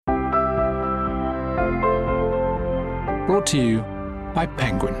brought to you by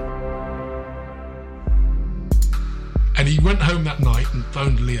Penguin. And he went home that night and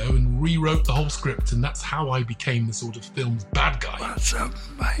phoned Leo and rewrote the whole script, and that's how I became the sort of film's bad guy. That's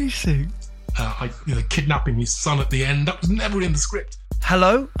amazing. Kidnapping his son at the end, that was never in the script.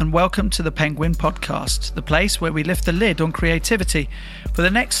 Hello and welcome to the Penguin Podcast, the place where we lift the lid on creativity. For the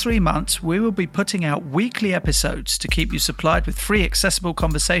next 3 months, we will be putting out weekly episodes to keep you supplied with free, accessible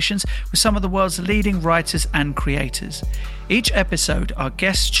conversations with some of the world's leading writers and creators. Each episode, our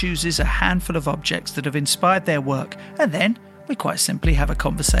guest chooses a handful of objects that have inspired their work, and then we quite simply have a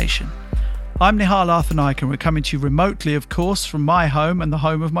conversation. I'm Nihal Arthanayake, and we're coming to you remotely, of course, from my home and the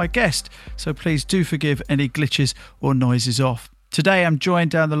home of my guest, so please do forgive any glitches or noises off. Today I'm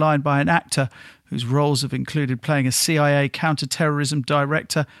joined down the line by an actor whose roles have included playing a CIA counter-terrorism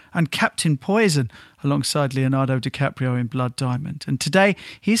director and Captain Poison alongside Leonardo DiCaprio in Blood Diamond. And today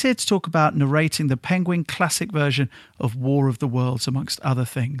he's here to talk about narrating the Penguin classic version of War of the Worlds, amongst other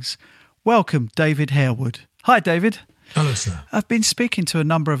things. Welcome, David Harewood. Hi, David. Hello, sir. I've been speaking to a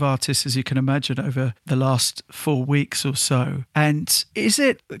number of artists, as you can imagine, over the last 4 weeks or so. And is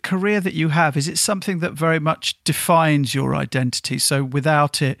it the career that you have, is it something that very much defines your identity? So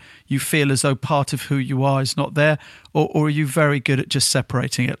without it, you feel as though part of who you are is not there? Or are you very good at just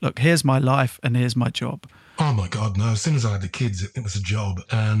separating it? Look, here's my life and here's my job. Oh my God, no. As soon as I had the kids, it was a job.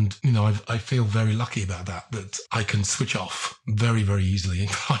 And, I feel very lucky about that I can switch off very, very easily.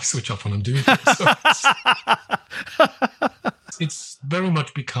 I switch off when I'm doing it. So it's very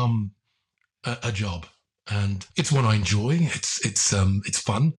much become a job. And it's one I enjoy. It's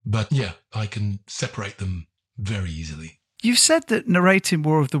fun. But yeah, I can separate them very easily. You've said that narrating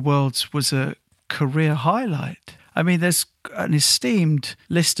War of the Worlds was a career highlight. I mean, there's an esteemed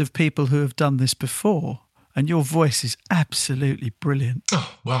list of people who have done this before. And your voice is absolutely brilliant.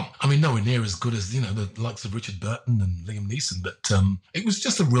 Oh, well, nowhere near as good as, the likes of Richard Burton and Liam Neeson. But it was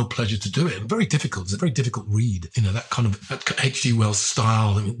just a real pleasure to do it. And very difficult. It's a very difficult read. That kind of H.G. Wells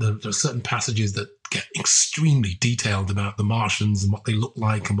style. There are certain passages that get extremely detailed about the Martians and what they look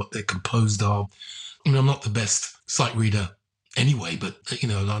like and what they're composed of. I'm not the best sight reader anyway, but,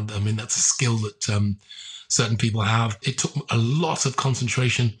 that's a skill that certain people have. It took a lot of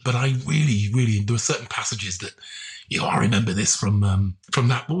concentration, but I really, there were certain passages that, I remember this from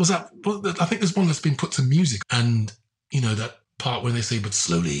that. What was that? I think there's one that's been put to music. And, that part where they say, but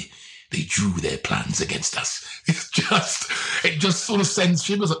slowly they drew their plans against us. It just sort of sends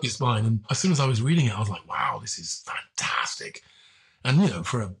shivers up your spine. And as soon as I was reading it, I was like, wow, this is fantastic. And,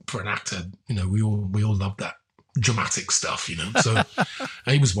 for an actor, we all love that dramatic stuff, so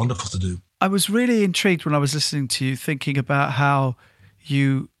it was wonderful to do. I was really intrigued when I was listening to you, thinking about how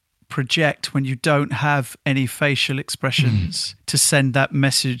you project when you don't have any facial expressions to send that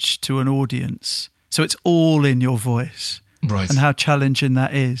message to an audience. So it's all in your voice. Right. And how challenging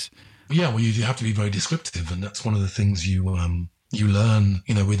that is. Yeah, well, you have to be very descriptive, and that's one of the things you learn,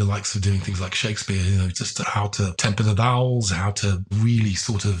 with the likes of doing things like Shakespeare, just how to temper the vowels, how to really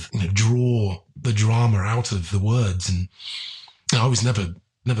sort of, draw the drama out of the words. And I was never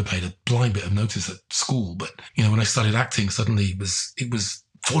paid a blind bit of notice at school, but, when I started acting, suddenly it was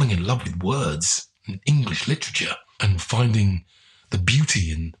falling in love with words and English literature and finding the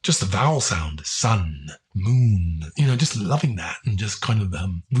beauty in just the vowel sound, sun, moon, just loving that and just kind of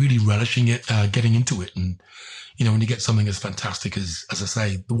really relishing it, getting into it. And, when you get something as fantastic as I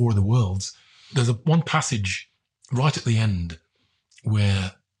say, The War of the Worlds, there's one passage right at the end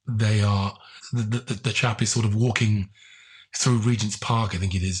where they are, the chap is sort of walking through Regent's Park, I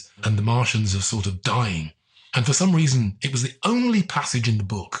think it is, and the Martians are sort of dying. And for some reason, it was the only passage in the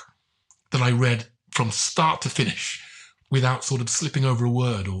book that I read from start to finish without sort of slipping over a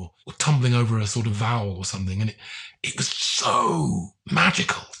word or tumbling over a sort of vowel or something. And it was so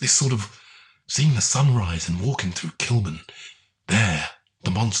magical, this sort of seeing the sunrise and walking through Kilburn. There,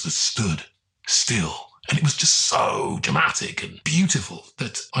 the monsters stood still. And it was just so dramatic and beautiful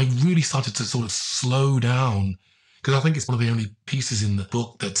that I really started to sort of slow down, because I think it's one of the only pieces in the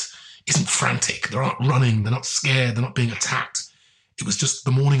book that isn't frantic. They're not running. They're not scared. They're not being attacked. It was just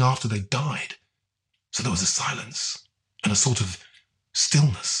the morning after they died. So there was a silence and a sort of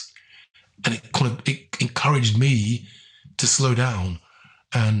stillness. And it encouraged me to slow down.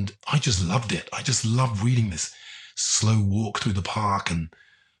 And I just loved it. I just loved reading this slow walk through the park. And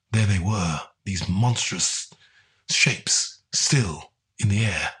there they were, these monstrous shapes still in the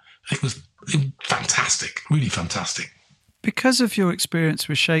air. It was fantastic, really fantastic. Because of your experience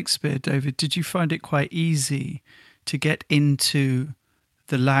with Shakespeare, David, did you find it quite easy to get into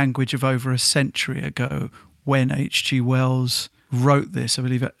the language of over a century ago when H.G. Wells wrote this, I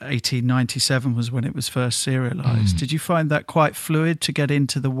believe 1897 was when it was first serialised. Did you find that quite fluid to get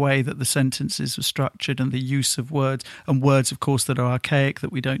into the way that the sentences were structured and the use of words, and words, of course, that are archaic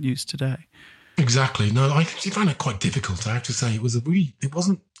that we don't use today? Exactly. No, I actually found it quite difficult. I have to say, it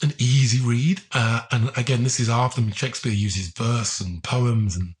wasn't an easy read. And again, this is after Shakespeare uses verse and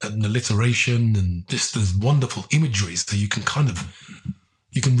poems and alliteration and just there's wonderful imagery. So you can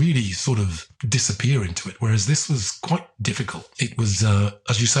really sort of disappear into it. Whereas this was quite difficult. It was,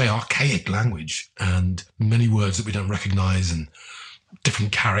 as you say, archaic language and many words that we don't recognize and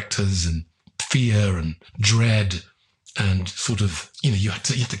different characters and fear and dread. And sort of, you had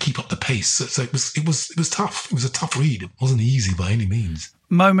to keep up the pace. So it was tough. It was a tough read. It wasn't easy by any means.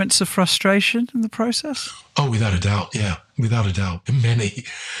 Moments of frustration in the process? Oh, without a doubt. Yeah, without a doubt. Many.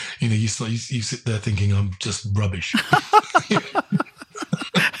 You sit there thinking, I'm just rubbish.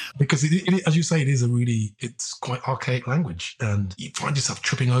 Because as you say, it's quite archaic language, and you find yourself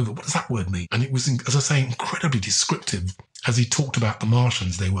tripping over. What does that word mean? And it was, as I say, incredibly descriptive. As he talked about the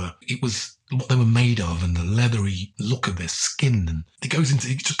Martians, it was what they were made of and the leathery look of their skin. And it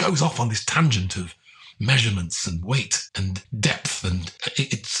just goes off on this tangent of measurements and weight and depth. And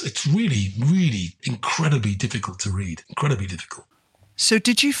it's really, really incredibly difficult to read. Incredibly difficult. So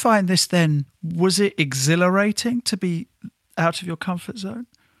did you find this then, was it exhilarating to be out of your comfort zone?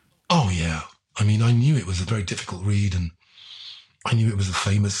 Oh, yeah. I mean, I knew it was a very difficult read, and I knew it was a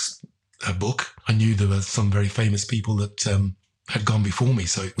famous book. I knew there were some very famous people that had gone before me,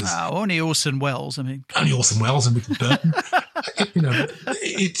 so it was... only Orson Welles, Only Orson Welles and Richard Burton.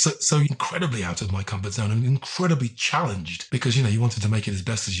 It's so incredibly out of my comfort zone and incredibly challenged because, you wanted to make it as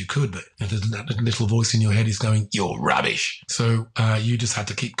best as you could, but that little voice in your head is going, you're rubbish. So you just had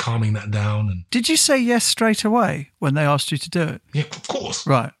to keep calming that down. And did you say yes straight away when they asked you to do it? Yeah, of course.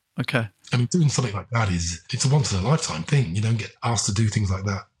 Right, okay. I mean, doing something like that it's a once-in-a-lifetime thing. You don't get asked to do things like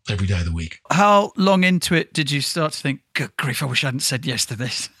that every day of the week. How long into it did you start to think, good grief, I wish I hadn't said yes to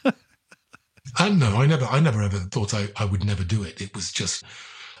this? No, I never ever thought I would never do it. It was just,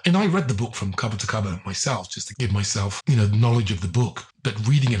 and I read the book from cover to cover myself just to give myself, knowledge of the book. But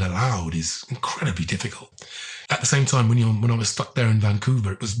reading it aloud is incredibly difficult. At the same time, when I was stuck there in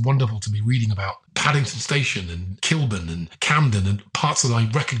Vancouver, it was wonderful to be reading about Paddington Station and Kilburn and Camden and parts that I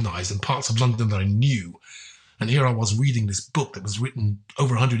recognised and parts of London that I knew. And here I was reading this book that was written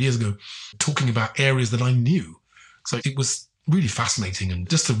over 100 years ago, talking about areas that I knew. So it was really fascinating and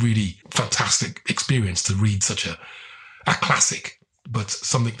just a really fantastic experience to read such a classic, but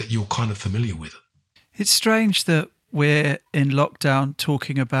something that you're kind of familiar with. It's strange that we're in lockdown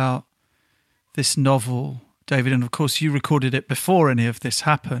talking about this novel, David, and of course you recorded it before any of this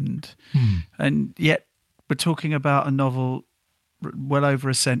happened. And yet we're talking about a novel well over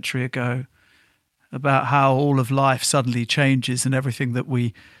a century ago about how all of life suddenly changes and everything that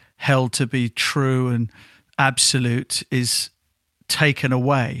we held to be true and absolute is taken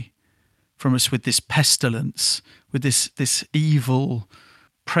away from us with this pestilence, with this evil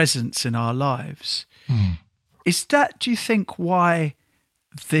presence in our lives. Is that, do you think, why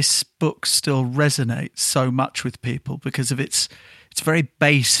this book still resonates so much with people? Because of its very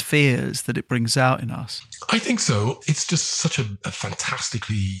base fears that it brings out in us? I think so. It's just such a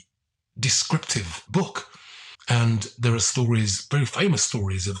fantastically descriptive book. And there are stories, very famous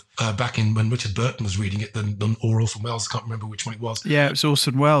stories of back in when Richard Burton was reading it, or Orson Welles, I can't remember which one it was. Yeah, it was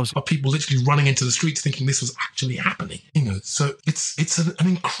Orson Welles. Of people literally running into the streets thinking this was actually happening. So it's an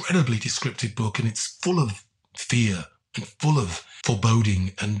incredibly descriptive book, and it's full of fear and full of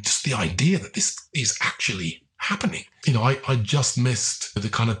foreboding and just the idea that this is actually happening. I just missed the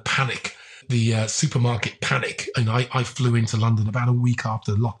kind of panic, the supermarket panic. And I flew into London about a week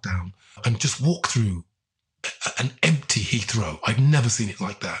after lockdown and just walked through an empty Heathrow. I've never seen it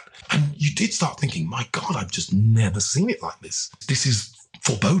like that. And you did start thinking, my God, I've just never seen it like this. This is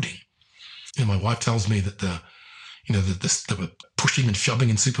foreboding. My wife tells me that they were pushing and shoving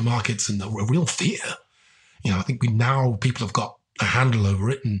in supermarkets and there were real fear. I think people have got a handle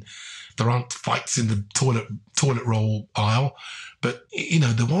over it and there aren't fights in the toilet roll aisle. But,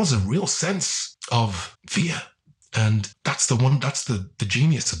 there was a real sense of fear. And that's the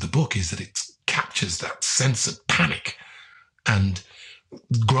genius of the book, is that it captures that sense of panic and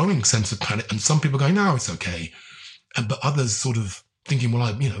growing sense of panic. And some people going, no, it's okay. But others sort of thinking, well,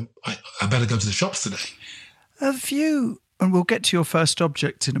 I better go to the shops today. Have you, and we'll get to your first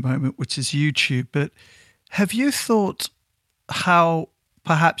object in a moment, which is YouTube, but have you thought how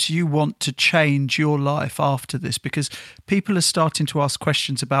perhaps you want to change your life after this? Because people are starting to ask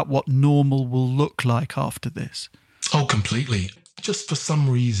questions about what normal will look like after this. Oh, completely. just for some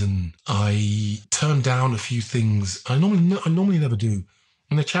reason, I turned down a few things. I normally never do.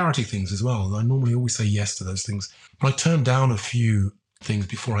 And they're charity things as well. I normally always say yes to those things. But I turned down a few things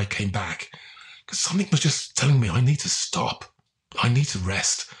before I came back because something was just telling me I need to stop. I need to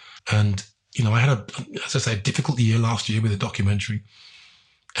rest. And, I had as I say, a difficult year last year with a documentary.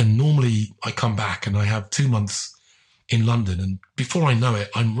 And normally I come back and I have 2 months in London. And before I know it,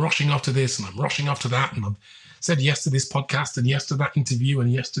 I'm rushing after this and I'm rushing after that. And I've said yes to this podcast and yes to that interview and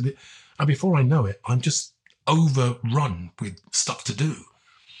yes to this. And before I know it, I'm just overrun with stuff to do.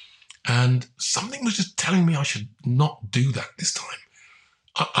 And something was just telling me I should not do that this time.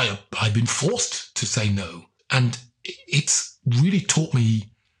 I've been forced to say no. And it's really taught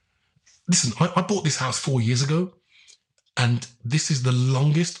me, listen, I bought this house 4 years ago, and this is the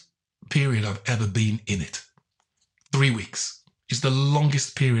longest period I've ever been in it. 3 weeks is the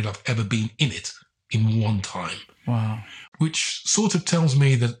longest period I've ever been in it in one time. Wow. Which sort of tells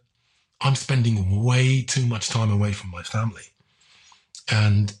me that I'm spending way too much time away from my family.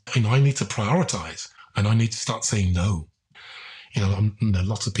 And, I need to prioritize and I need to start saying no.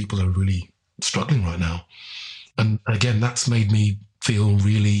 Lots of people are really struggling right now. And again, that's made me feel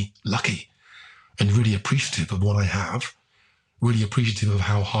really lucky and really appreciative of what I have, really appreciative of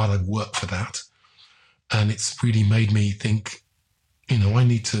how hard I've worked for that. And it's really made me think, I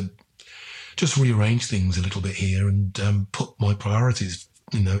need to just rearrange things a little bit here and put my priorities,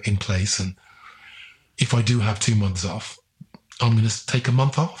 in place. And if I do have 2 months off, I'm going to take a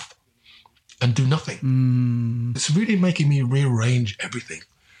month off and do nothing. It's really making me rearrange everything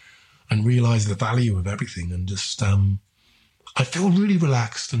and realize the value of everything. And just, I feel really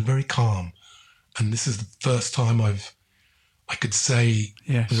relaxed and very calm. And this is the first time I could say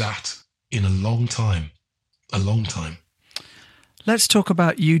that in a long time. Let's talk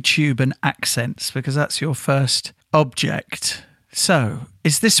about YouTube and accents, because that's your first object. So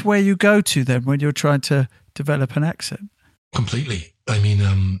is this where you go to then when you're trying to develop an accent? Completely.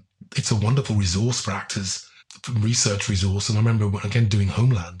 It's a wonderful resource for actors, research resource. And I remember, again, doing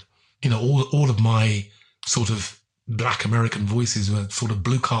Homeland, all of my sort of Black American voices were sort of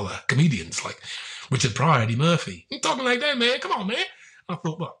blue-collar comedians like Richard Pryor, Eddie Murphy. You talking like that, man? Come on, man. I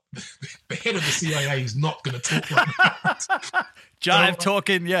thought, well, the head of the CIA is not going to talk like that. Jive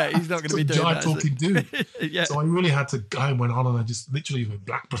talking, he's not going to be doing that. Jive talking dude. Yeah. So I really had to, I went on and I just literally with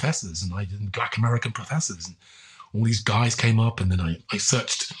Black professors and I did Black American professors. And all these guys came up, and then I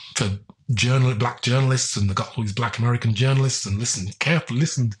searched for Black journalists, and I got all these Black American journalists and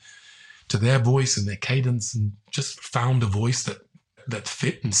listened to their voice and their cadence, and just found a voice that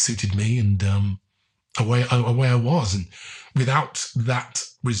fit and suited me, and away I was. And without that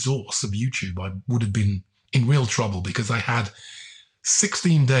resource of YouTube, I would have been in real trouble, because I had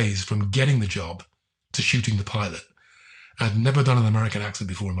 16 days from getting the job to shooting the pilot. I'd never done an American accent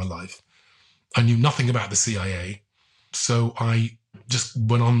before in my life. I knew nothing about the CIA. So I just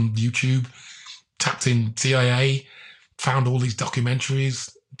went on YouTube, tapped in CIA, found all these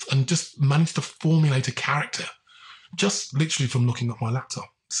documentaries, and just managed to formulate a character just literally from looking at my laptop.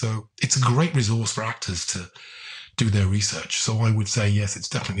 So it's a great resource for actors to do their research. So I would say, yes, it's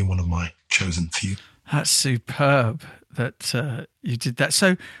definitely one of my chosen few. That's superb that you did that.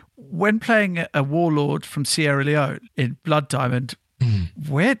 So when playing a warlord from Sierra Leone in Blood Diamond,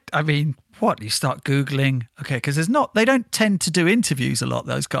 what? You start Googling, okay, because they don't tend to do interviews a lot,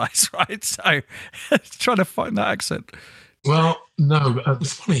 those guys, right? So trying to find that accent. Well, no,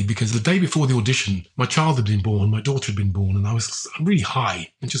 it's funny because the day before the audition, my child had been born, my daughter had been born, and I was really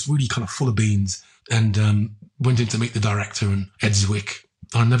high and just really kind of full of beans, and went in to meet the director, and Ed Zwick.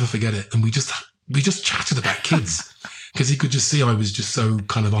 I'll never forget it. And we just chatted about kids because he could just see I was just so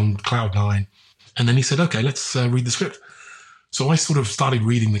kind of on cloud nine. And then he said, okay, let's read the script. So I sort of started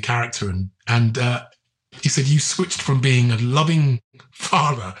reading the character, and he said, you switched from being a loving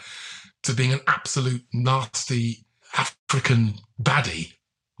father to being an absolute nasty African baddie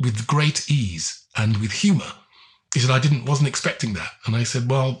with great ease and with humour. He said, wasn't expecting that. And I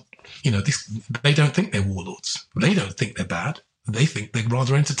said, well, they don't think they're warlords. They don't think they're bad. They think they're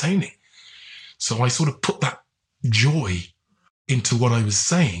rather entertaining. So I sort of put that joy into what I was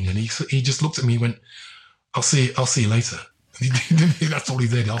saying. And he just looked at me and went, I'll see you later. That's all he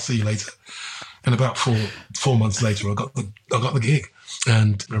did. I'll see you later. And about four months later, I got the gig,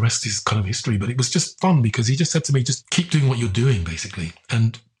 and the rest is kind of history. But it was just fun because he just said to me, just keep doing what you're doing, basically.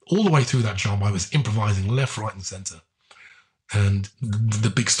 And all the way through that job, I was improvising left, right, and centre. And the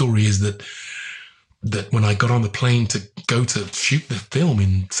big story is that when I got on the plane to go to shoot the film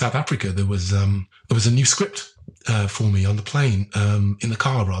in South Africa, there was a new script for me on the plane, in the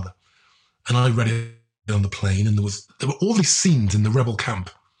car rather, and I read it on the plane, and there were all these scenes in the rebel camp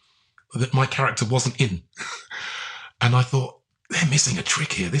that my character wasn't in. And I thought, they're missing a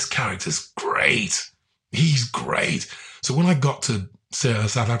trick here. This character's great. He's great. So when I got to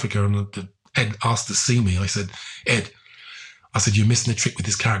South Africa and Ed asked to see me, I said, Ed, you're missing a trick with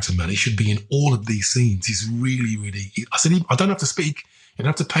this character, man. He should be in all of these scenes. He's really, really... I said, I don't have to speak. You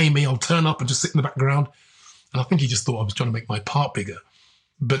don't have to pay me. I'll turn up and just sit in the background. And I think he just thought I was trying to make my part bigger.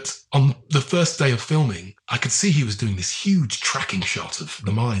 But on the first day of filming, I could see he was doing this huge tracking shot of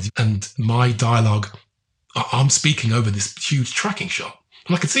the mines. And my dialogue, I'm speaking over this huge tracking shot.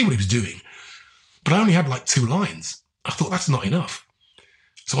 And I could see what he was doing. But I only had like 2 lines. I thought, that's not enough.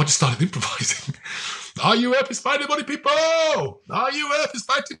 So I just started improvising. RUF is fighting money, people! RUF is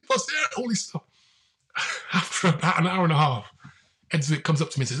fighting for all this stuff. After about an hour and a half, Ed Zwick comes up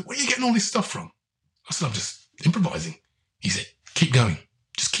to me and says, where are you getting all this stuff from? I said, I'm just improvising. He said, keep going.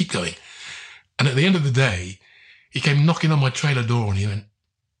 Just keep going. And at the end of the day, he came knocking on my trailer door and he went,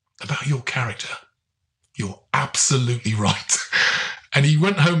 about your character, you're absolutely right. And he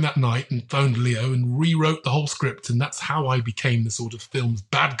went home that night and phoned Leo and rewrote the whole script. And that's how I became the sort of film's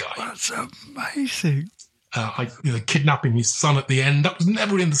bad guy. That's amazing. Kidnapping his son at the end, that was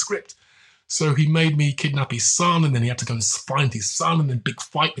never in the script. So he made me kidnap his son, and then he had to go and find his son, and then big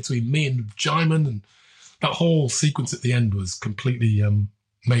fight between me and Jaimin. And that whole sequence at the end was completely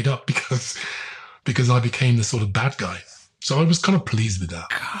made up because I became the sort of bad guy. So I was kind of pleased with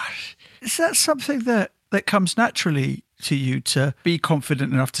that. Gosh, is that something that comes naturally to you, to be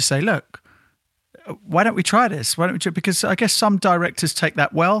confident enough to say, look, why don't we try this? Why don't we do it? Because I guess some directors take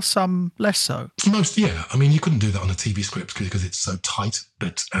that well, some less so. Most, yeah. I mean, you couldn't do that on a TV script because it's so tight.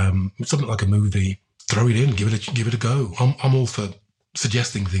 But something like a movie, throw it in, give it a go. I'm all for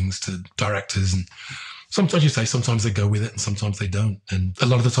suggesting things to directors, and sometimes you say, sometimes they go with it, and sometimes they don't. And a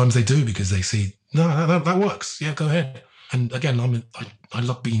lot of the times they do because they see, no, that works. Yeah, go ahead. And again, I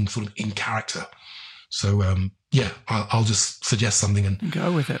love being sort of in character. So, I'll just suggest something and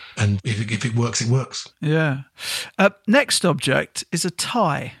go with it. And if it works, it works. Yeah. Next object is a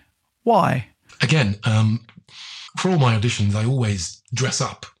tie. Why? Again, for all my auditions, I always dress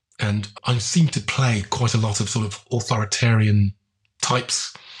up, and I seem to play quite a lot of sort of authoritarian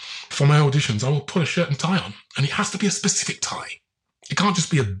types. For my auditions, I will put a shirt and tie on, and it has to be a specific tie. It can't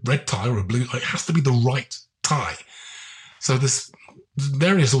just be a red tie or a blue tie. It has to be the right tie. So there's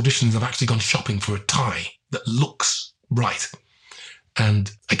various auditions I've actually gone shopping for a tie that looks right. And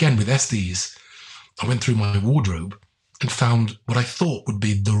again, with Estes, I went through my wardrobe and found what I thought would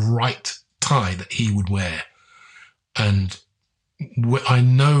be the right tie that he would wear. And I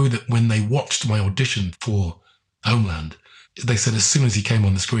know that when they watched my audition for Homeland, they said as soon as he came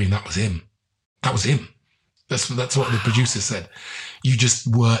on the screen, that was him. That was him. That's what the producer said. You just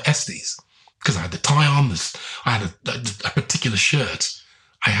were Estes. Because I had the tie on, I had a particular shirt,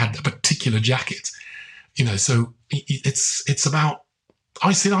 I had a particular jacket, so it's about,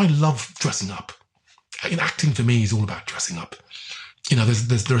 I love dressing up. Acting for me is all about dressing up.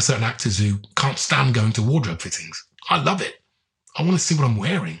 There are certain actors who can't stand going to wardrobe fittings. I love it. I want to see what I'm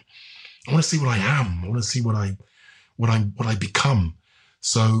wearing. I want to see what I am. I want to see what I become.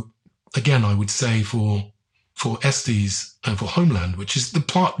 So again, I would say for Estes and for Homeland, which is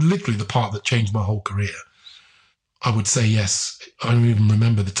literally the part that changed my whole career, I would say yes. I don't even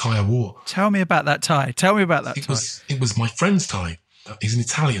remember the tie I wore. Tell me about that tie. Tie. It was my friend's tie. He's an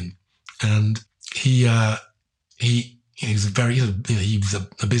Italian, and he was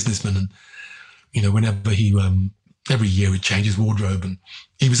a businessman, and whenever every year he'd change his wardrobe, and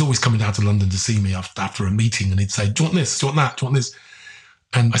he was always coming down to London to see me after a meeting, and he'd say, "Do you want this? Do you want that? Do you want this?"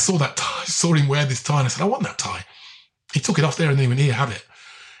 And I saw that tie, saw him wear this tie, and I said, I want that tie. He took it off there and then he went, here, have it.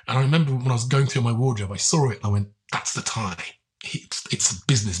 And I remember when I was going through my wardrobe, I saw it and I went, that's the tie. It's a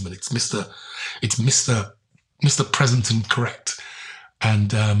businessman. It's Mr. Present and correct.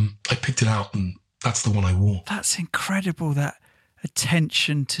 And I picked it out, and that's the one I wore. That's incredible, that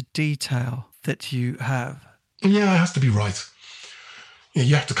attention to detail that you have. Yeah, it has to be right.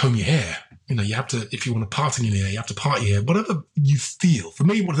 You have to comb your hair. You have to, if you want to part in your hair, you have to part your hair. Whatever you feel. For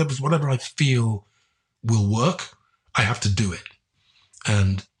me, whatever I feel will work, I have to do it.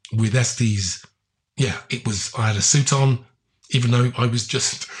 And with Estes, I had a suit on, even though I was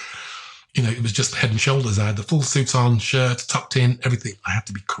just, it was just head and shoulders. I had the full suit on, shirt, tucked in, everything. I had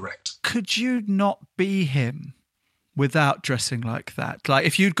to be correct. Could you not be him without dressing like that? Like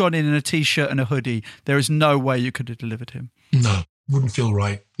if you'd gone in a T-shirt and a hoodie, there is no way you could have delivered him. No. Wouldn't feel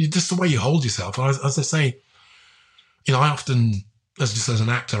right. Just the way you hold yourself. As I say, I often, as an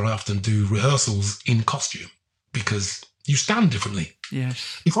actor, I often do rehearsals in costume because you stand differently.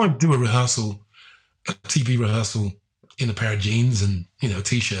 Yes. If I do a rehearsal a TV rehearsal in a pair of jeans and, a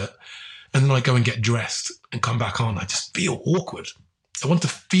t-shirt. And then I go and get dressed and come back on. I just feel awkward. I want to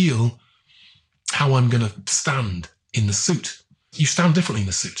feel how I'm going to stand in the suit. You stand differently in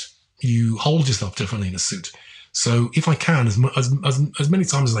the suit. You hold yourself differently in a suit. So if I can, as many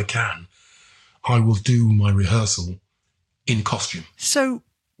times as I can, I will do my rehearsal in costume. So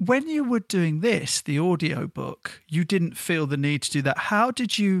when you were doing this, the audio book, you didn't feel the need to do that. How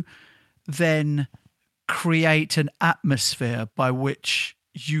did you then create an atmosphere by which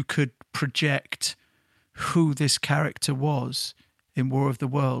you could project who this character was in War of the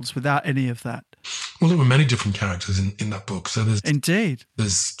Worlds without any of that? Well, there were many different characters in that book. So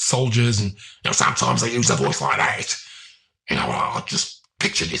there's soldiers, and sometimes they use a voice like that. I just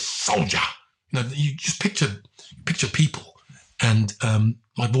picture this soldier. You just picture people, and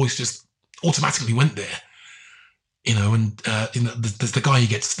my voice just automatically went there. There's the guy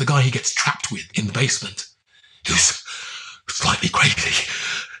he gets trapped with in the basement, who's slightly crazy.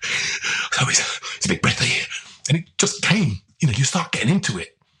 So it's a bit breathy, and it just came. You start getting into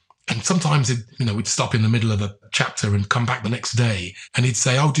it. And sometimes we'd stop in the middle of a chapter and come back the next day, and he'd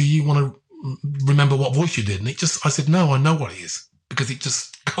say, "Oh, do you want to remember what voice you did?" And I said, "No, I know what it is," because it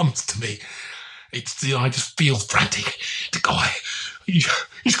just comes to me. It's, I just feel frantic. The guy,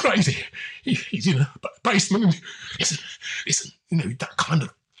 he's crazy. He's in a basement. And listen, that kind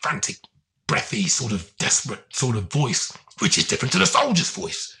of frantic, breathy, sort of desperate sort of voice, which is different to the soldier's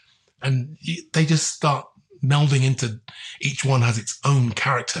voice. And they just start melding into, each one has its own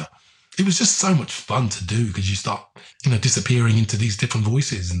character. It was just so much fun to do, because you start, disappearing into these different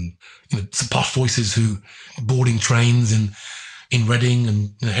voices, and, some posh voices who boarding trains in Reading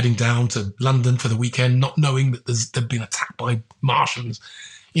and heading down to London for the weekend, not knowing that they've been attacked by Martians.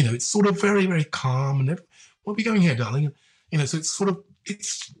 It's sort of very, very calm, and where are we going here, darling? So it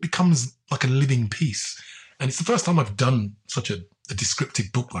becomes like a living piece. And it's the first time I've done such a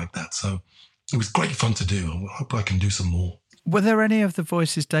descriptive book like that. So it was great fun to do. I hope I can do some more. Were there any of the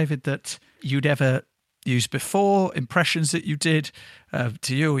voices, David, that you'd ever used before, impressions that you did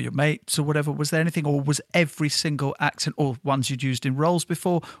to you or your mates or whatever? Was there anything, or was every single accent, or ones you'd used in roles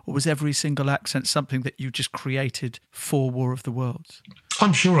before, or was every single accent something that you just created for War of the Worlds?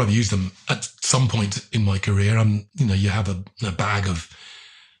 I'm sure I've used them at some point in my career. You have a bag of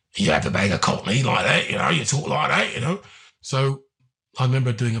Cockney like that, you talk like that, So I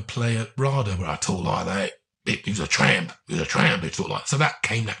remember doing a play at RADA where I talked like that. He was a tramp. He talked like, so that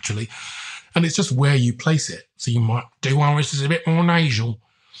came naturally. And it's just where you place it. So you might do one which is a bit more nasal,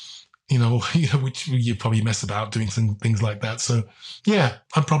 which you probably mess about doing some things like that. So yeah,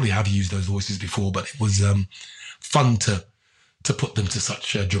 I probably have used those voices before, but it was fun to put them to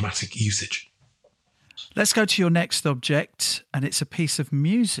such dramatic usage. Let's go to your next object, and it's a piece of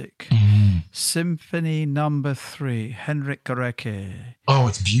music. Symphony Number 3, Henryk Górecki. Oh,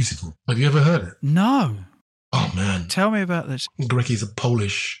 it's beautiful. Have you ever heard it? No. Oh, man. Tell me about this. Górecki is a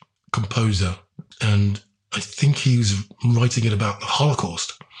Polish composer, and I think he was writing it about the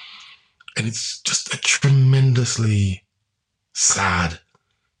Holocaust. And it's just a tremendously sad,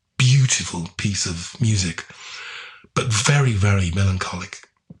 beautiful piece of music, but very, very melancholic.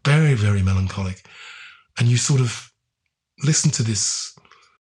 Very, very melancholic. And you sort of listen to this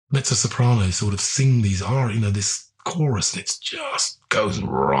mezzo-soprano sort of sing these this chorus, and it just goes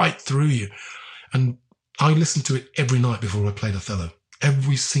right through you. And I listen to it every night before I played Othello.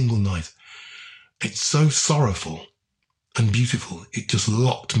 Every single night. It's so sorrowful and beautiful. It just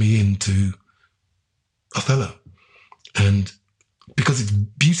locked me into Othello. And because it's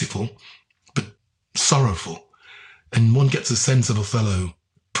beautiful, but sorrowful, and one gets a sense of Othello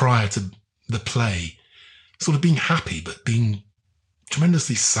prior to the play, sort of being happy, but being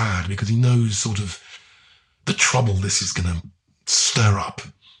tremendously sad, because he knows sort of the trouble this is going to stir up,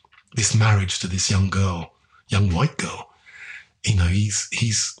 this marriage to this young white girl.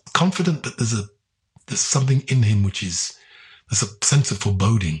 He's confident, but there's something in him there's a sense of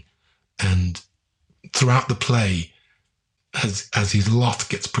foreboding. And throughout the play, as his lot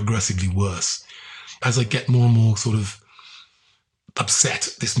gets progressively worse, as I get more and more sort of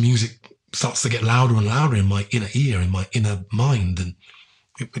upset, this music starts to get louder and louder in my inner ear, in my inner mind, and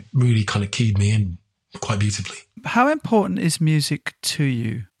it really kind of keyed me in quite beautifully. How important is music to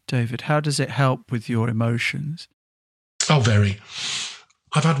you, David? How does it help with your emotions? Oh, very.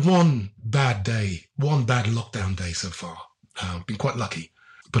 I've had one bad lockdown day so far. I've been quite lucky.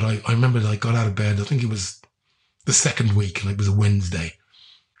 But I remember I got out of bed, I think it was the second week, and it was a Wednesday,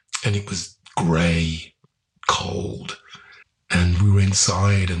 and it was grey, cold, and we were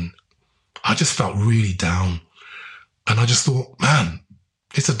inside, and I just felt really down. And I just thought, man,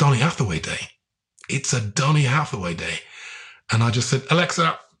 it's a Donny Hathaway day. it's a Donny Hathaway day. And I just said,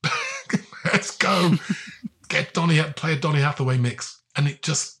 Alexa, let's go. Get play a Donny Hathaway mix. And it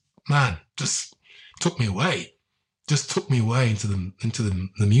just took me away. Just took me away into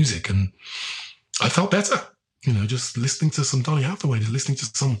the music. And I felt better, just listening to some Donny Hathaway, just listening to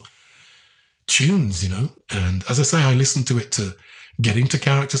some tunes, And as I say, I listen to it to get into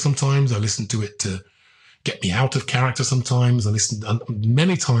character sometimes. I listen to it to get me out of character sometimes. I listen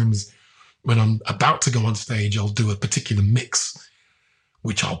many times when I'm about to go on stage, I'll do a particular mix,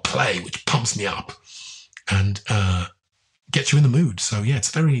 which I'll play, which pumps me up and gets you in the mood. So yeah,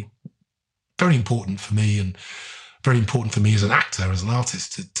 it's very, very important for me, and very important for me as an actor, as an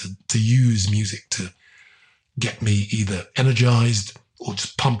artist, to use music to get me either energized or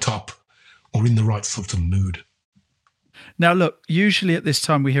just pumped up or in the right sort of mood. Now, look, usually at this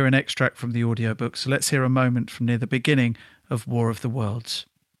time we hear an extract from the audiobook, so let's hear a moment from near the beginning of War of the Worlds.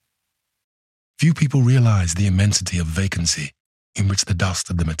 Few people realize the immensity of vacancy in which the dust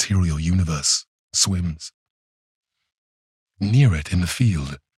of the material universe swims. Near it in the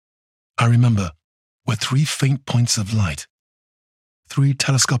field, I remember, were 3 faint points of light, 3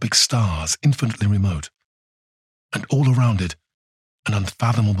 telescopic stars infinitely remote, and all around it, an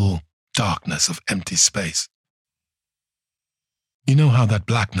unfathomable darkness of empty space. You know how that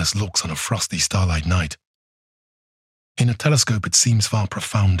blackness looks on a frosty starlight night. In a telescope it seems far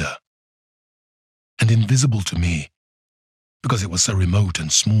profounder and invisible to me, because it was so remote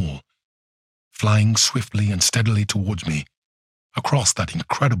and small, flying swiftly and steadily towards me across that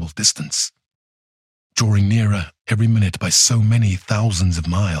incredible distance, drawing nearer every minute by so many thousands of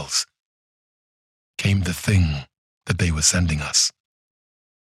miles, came the thing that they were sending us.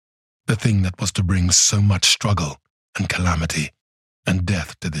 The thing that was to bring so much struggle and calamity and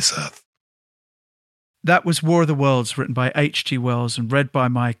death to this earth. That was War of the Worlds, written by H.G. Wells and read by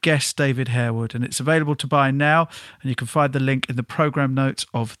my guest, David Harewood, and it's available to buy now, and you can find the link in the programme notes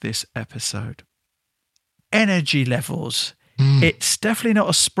of this episode. Energy levels. It's definitely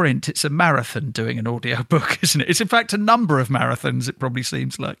not a sprint, it's a marathon doing an audiobook, isn't it? It's in fact a number of marathons, it probably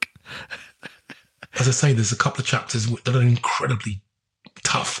seems like. As I say, there's a couple of chapters that are incredibly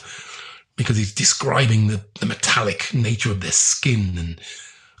tough because he's describing the metallic nature of their skin and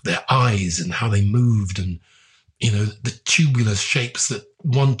their eyes and how they moved, and the tubular shapes that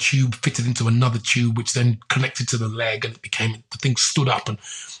one tube fitted into another tube, which then connected to the leg, and the thing stood up. And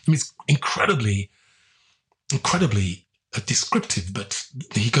it's incredibly descriptive, but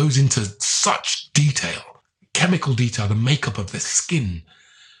he goes into such detail, chemical detail, the makeup of their skin,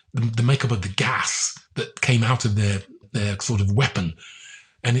 the makeup of the gas that came out of their sort of weapon,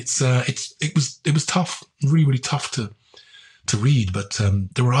 and it was tough, really, really tough to read. But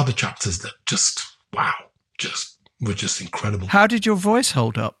there were other chapters that were just incredible. How did your voice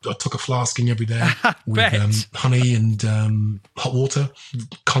hold up? I took a flask in every day with honey and hot water,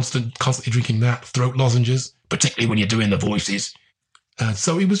 constantly drinking that, throat lozenges, particularly when you're doing the voices.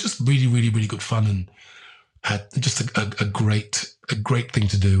 So it was just really, really, really good fun, and just a great thing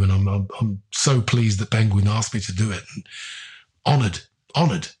to do. And I'm so pleased that Penguin asked me to do it, and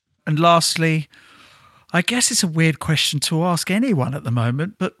honoured. And lastly, I guess it's a weird question to ask anyone at the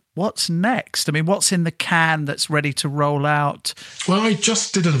moment, but what's next? I mean, what's in the can that's ready to roll out? Well, I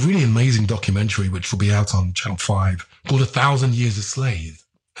just did a really amazing documentary, which will be out on Channel 5, called 1,000 Years a Slave.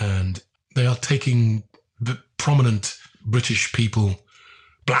 And they are taking the prominent British people,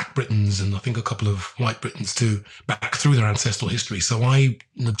 Black Britons, and I think a couple of White Britons too, back through their ancestral history. So I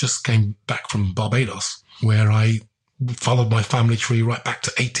just came back from Barbados, where I followed my family tree right back to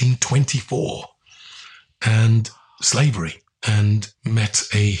 1824 and slavery, and met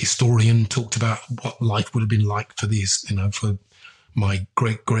a historian, talked about what life would have been like for for my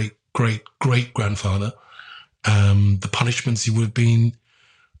great-great-great-great-grandfather, the punishments he would have been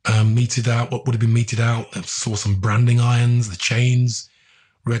meted out, what would have been meted out. I saw some branding irons, the chains,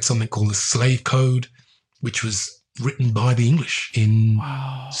 read something called the Slave Code, which was written by the English in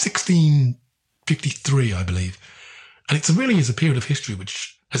 1653, I believe. And it really is a period of history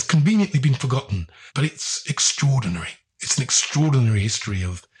which has conveniently been forgotten, but it's extraordinary. It's an extraordinary history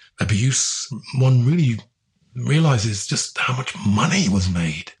of abuse. One really realizes just how much money was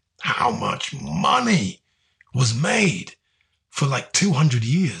made. How much money was made for like 200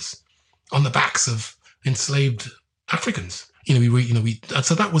 years on the backs of enslaved Africans.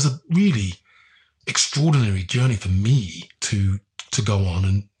 So that was a really extraordinary journey for me to go on,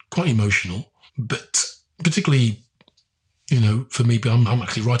 and quite emotional, but particularly, for me, I'm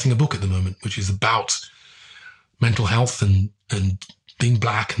actually writing a book at the moment, which is about mental health and being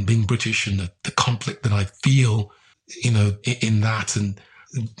Black and being British, and the conflict that I feel, in that. And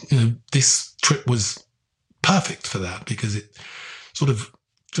this trip was perfect for that, because it sort of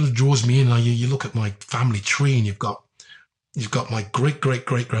draws me in. Like you look at my family tree, and you've got my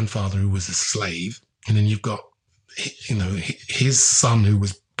great-great-great-grandfather who was a slave, and then you've got, his son who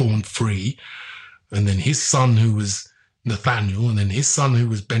was born free, and then his son who was Nathaniel, and then his son who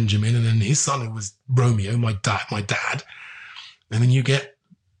was Benjamin, and then his son who was Romeo, my dad. And then you get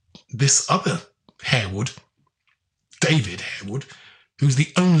this other Harewood, David Harewood, who's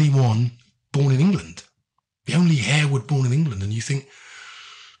the only one born in England, the only Harewood born in England. And you think,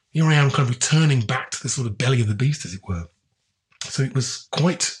 here I am kind of returning back to the sort of belly of the beast, as it were. So it was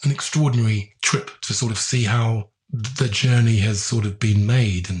quite an extraordinary trip to sort of see how the journey has sort of been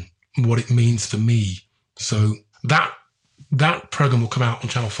made and what it means for me. So that program will come out on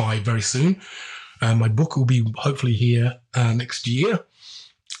Channel 5 very soon. My book will be hopefully here next year.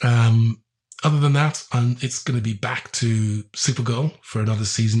 Other than that, it's going to be back to Supergirl for another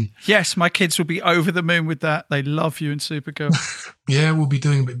season. Yes, my kids will be over the moon with that. They love you in Supergirl. Yeah, we'll be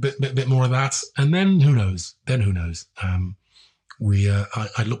doing a bit more of that. And then who knows? I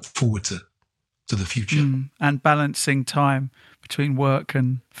look forward to the future. And balancing time between work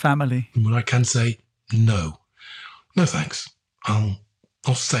and family. When I can say no thanks.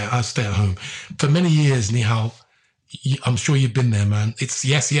 I'll stay at home. For many years, Nihal, I'm sure you've been there, man. It's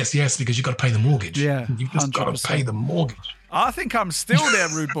yes, because you've got to pay the mortgage. Yeah, you've just 100%. Got to pay the mortgage. I think I'm still there,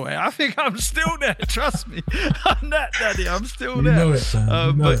 rude boy. I think I'm still there. Trust me. I'm not, Daddy. I'm still there. You know it,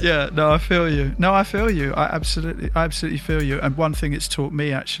 man. Yeah, no, I feel you. I absolutely feel you. And one thing it's taught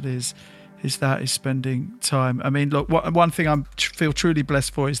me actually is spending time. I mean, look, one thing I feel truly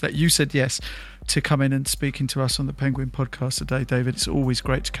blessed for is that you said yes to come in and speaking to us on the Penguin podcast today, David. It's always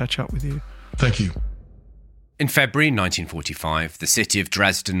great to catch up with you. Thank you. In February 1945, the city of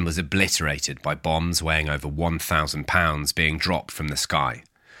Dresden was obliterated by bombs weighing over 1,000 pounds being dropped from the sky.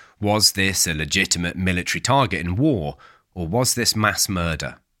 Was this a legitimate military target in war, or was this mass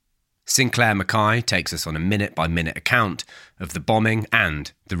murder? Sinclair Mackay takes us on a minute-by-minute account of the bombing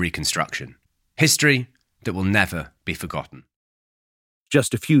and the reconstruction. History that will never be forgotten.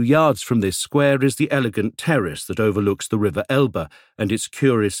 Just a few yards from this square is the elegant terrace that overlooks the River Elbe and its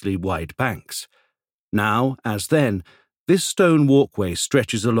curiously wide banks. Now, as then, this stone walkway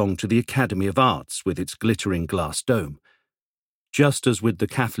stretches along to the Academy of Arts with its glittering glass dome. Just as with the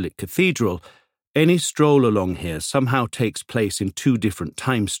Catholic Cathedral, any stroll along here somehow takes place in two different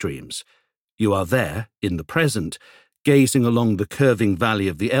time streams. You are there, in the present, gazing along the curving valley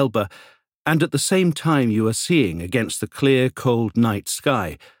of the Elbe, and at the same time you are seeing, against the clear, cold night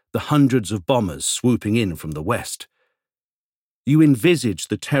sky, the hundreds of bombers swooping in from the west. You envisage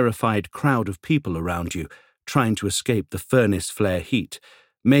the terrified crowd of people around you, trying to escape the furnace flare heat,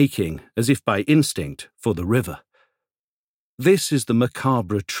 making, as if by instinct, for the river. This is the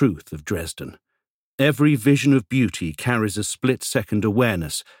macabre truth of Dresden. Every vision of beauty carries a split-second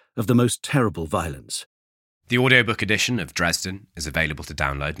awareness of the most terrible violence. The audiobook edition of Dresden is available to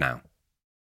download now.